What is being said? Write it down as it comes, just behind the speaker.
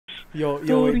Yo,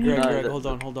 wait, Greg, hold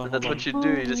on. That's what you do.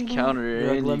 You just counter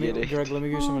Greg, and let you me, get it. Greg, let me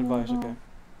give you some advice, okay?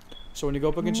 So when you go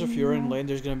up against a Fiora in lane,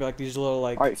 there's gonna be like these little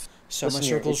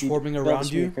semicircles forming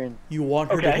around you. You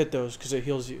want her to hit those because it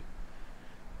heals you.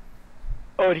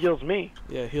 Oh, it heals me.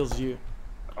 Yeah, it heals you.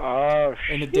 Oh,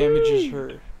 and it damages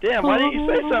her. Damn, why didn't you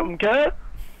say something, cut?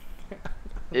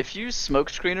 If you smoke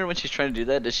screen her when she's trying to do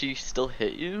that, does she still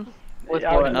hit you?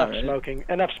 Yeah,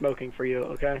 enough smoking for you,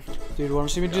 okay? Dude, wanna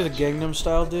see me do the Gangnam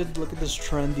Style, dude? Look at this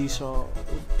trendy song.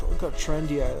 Look how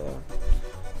trendy I am.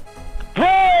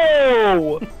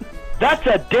 Bro! That's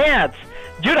a dance!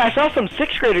 Dude, I saw some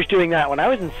 6th graders doing that when I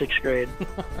was in 6th grade.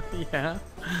 Yeah?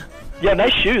 Yeah,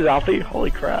 nice shoes, Alfie.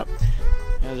 Holy crap.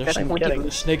 Yeah, there's some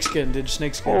snakeskin, dude,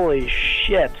 snakeskin. Holy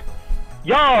shit.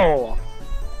 Yo!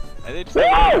 I think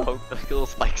just poke the little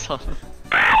spikes on him.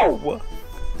 Ow!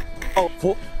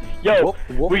 Oh, yo,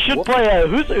 we should play.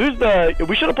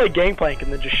 We should have played Gangplank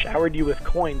and then just showered you with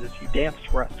coins as you danced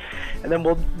for us, and then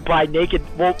we'll buy naked.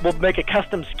 We'll make a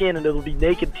custom skin and it'll be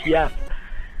naked TF.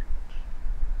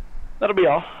 That'll be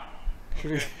all.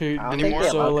 Any more?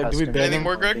 So, like, do we ban Anything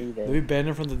more, Greg? Do we ban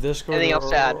him from the Discord? Anything else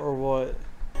to add? Or what?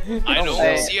 I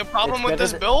don't see a problem with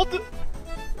this build.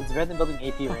 It's better than building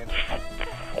AP RAM.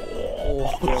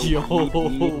 Oh, yo,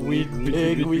 weed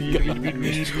big, we got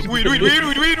Weed. Why would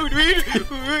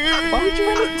you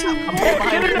run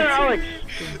get in there, Alex!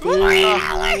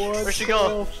 Where'd she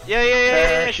go?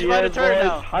 Yeah, she's by the turret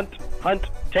now. Hunt,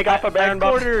 take off a Baron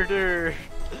buff.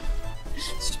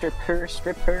 Strip her.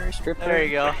 There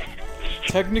you go.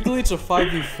 Technically, it's a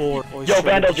 5v4. Yo,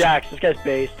 Vandal Jax, this guy's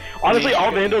base. Honestly,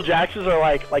 all Vandal Jaxes are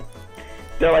like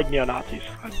they're like neo-Nazis.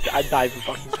 I'm not even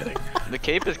fucking kidding. The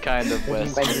cape is kind of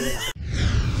west.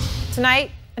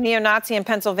 Tonight, a neo-Nazi in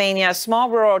Pennsylvania, a small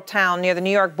rural town near the New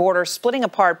York border, splitting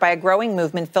apart by a growing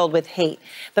movement filled with hate.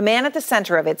 The man at the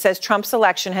center of it says Trump's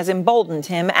election has emboldened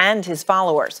him and his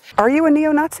followers. Are you a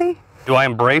neo-Nazi? Do I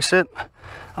embrace it?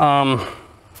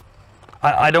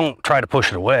 I don't try to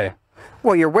push it away.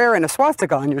 Well, you're wearing a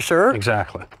swastika on your shirt.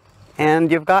 Exactly.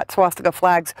 And you've got swastika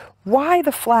flags. Why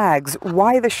the flags?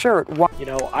 Why the shirt? Why? You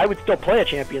know, I would still play a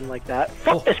champion like that.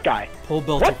 Fuck this guy.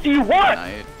 What do you want?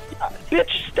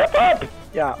 Bitch, step up!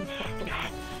 Yeah.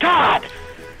 God!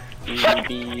 You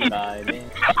be my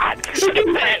man. God! Look at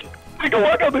that! I can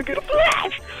walk up and get a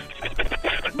flash!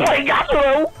 Boy,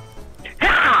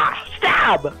 ha!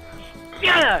 Stab!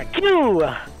 Yeah! Q!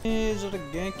 Is it a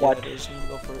gank? What? Yeah, it is.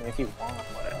 Go for it. If you want.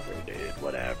 Whatever, dude.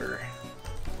 Whatever.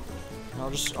 I'll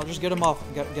just get him off.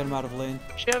 Get him out of lane.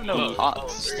 She have no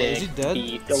pots. Is he dead?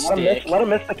 Let him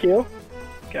miss the Q.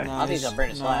 Okay. Nah, he's not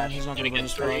burning slash. He's not gonna burn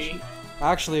his slash.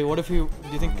 Actually, what if do you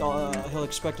think he'll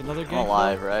expect another gank? I'm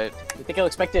alive, right? You think he'll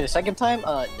expect it a second time?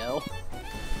 No.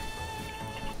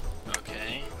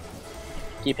 Okay.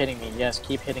 Keep hitting me. Yes,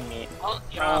 keep hitting me. Well,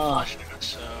 you're not flushing,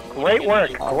 so... Great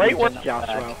work,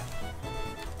 Joshua.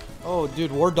 Oh,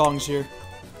 dude, War Dong's here.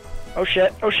 Oh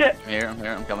shit, I'm here,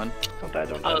 I'm coming. Don't die.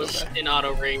 I was in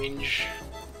auto range.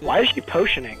 Why is she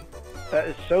potioning? That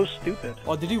is so stupid.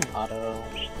 Oh, did he? Auto.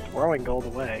 Throwing gold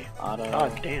away. Auto.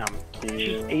 God damn. She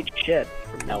just ate shit.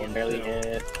 That one barely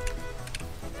hit.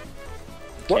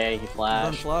 Okay, he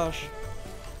flashed. Flash.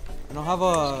 I don't have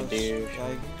a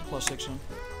guy +6 him.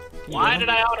 Why did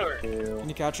I auto her? Can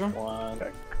you catch him? One.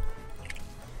 Okay.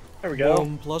 There we go.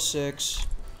 Boom, +6.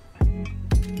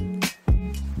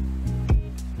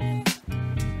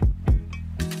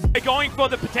 Going for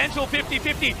the potential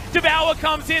 50-50. Devour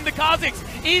comes in. The Kha'Zix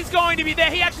is going to be there.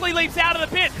 He actually leaps out of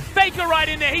the pit. Faker right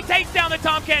in there. He takes down the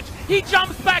Tahm Kench. He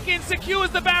jumps back in,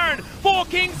 secures the Baron for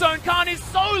Kingzone. Khan is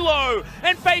so low,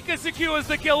 and Faker secures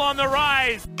the kill on the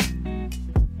rise.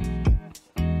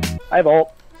 I have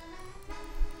ult.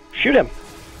 Shoot him.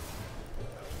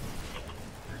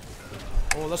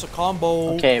 Oh, that's a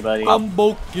combo. Okay, buddy.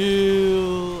 Combo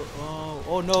kill.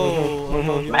 Oh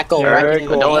no. Mako,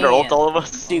 don't let her ult all of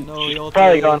us. Dude, no,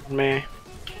 probably gone on me.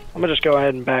 I'm gonna just go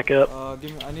ahead and back up. I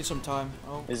need some time.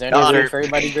 Oh. Is there any room for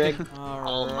everybody, Greg?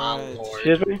 Oh my lord.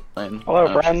 Excuse me?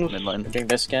 Hello, friends. We're doing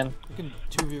this again. We can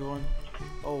 2v1.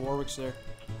 Oh, Warwick's there.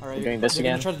 Alright. We're doing this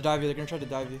again. They're gonna try to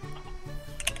dive you.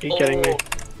 Are you kidding me?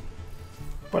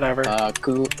 Whatever. Time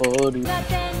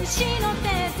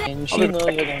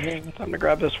to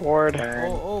grab this ward.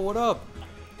 Oh, what up?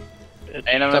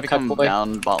 And I'm gonna come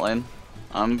down bot lane.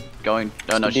 I'm going.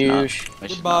 No, she's not.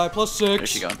 Goodbye, +6. Where's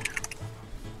she going?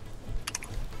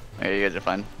 Okay, you guys are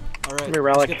fine. Alright,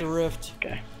 Relic. let's get the rift.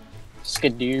 Okay.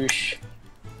 Skadoosh.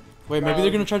 Wait, maybe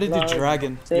they're gonna try to do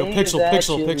dragon. Yo, Pixel.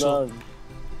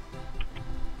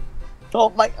 Oh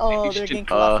my! Oh, they're getting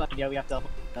collapsed. Yeah, we have to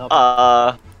help.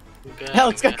 Good,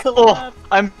 Alex got good. collab.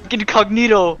 I'm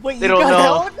incognito. Wait, they you don't got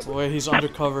know. out? Wait, he's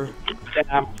undercover.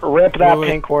 Damn. Rip that Wait.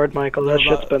 pink ward, Michael. That What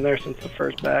shit's about- been there since the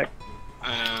first back.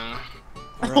 Alright.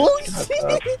 Holy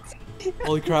shit!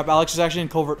 Holy crap, Alex is actually in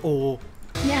covert. Oh.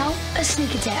 Now, a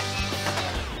sneak attack.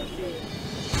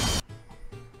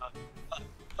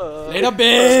 Later,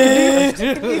 bitch!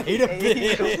 Later,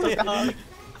 bitch!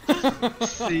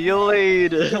 See you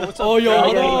later. Oh, yo,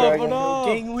 what Dragon, up, Dragon. what up?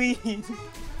 Gang weed.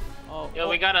 Oh, Yo,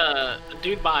 we got a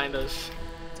dude behind us.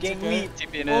 Gang okay. weed.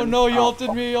 TPing in. Oh no, you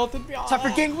ulted me, you ulted me. Time for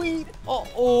gang weed.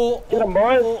 Oh. Get him,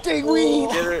 boys. Gang weed.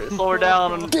 Get her, slow her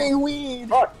down. Gang weed.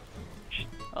 Fuck.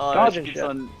 Oh, Dodging she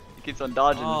shit. keeps on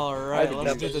dodging. Alright, I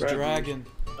let's do did the that. dragon.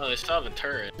 Oh, they still have a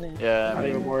turret. Yeah, Not I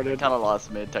even mean, warded. kind of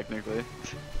lost mid technically.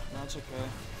 That's okay.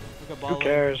 Look at Who bottom.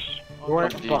 cares? You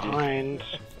weren't GG. behind.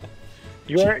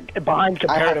 You weren't behind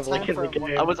comparatively time in for the one.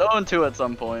 game. I was 0-2 at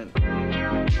some point.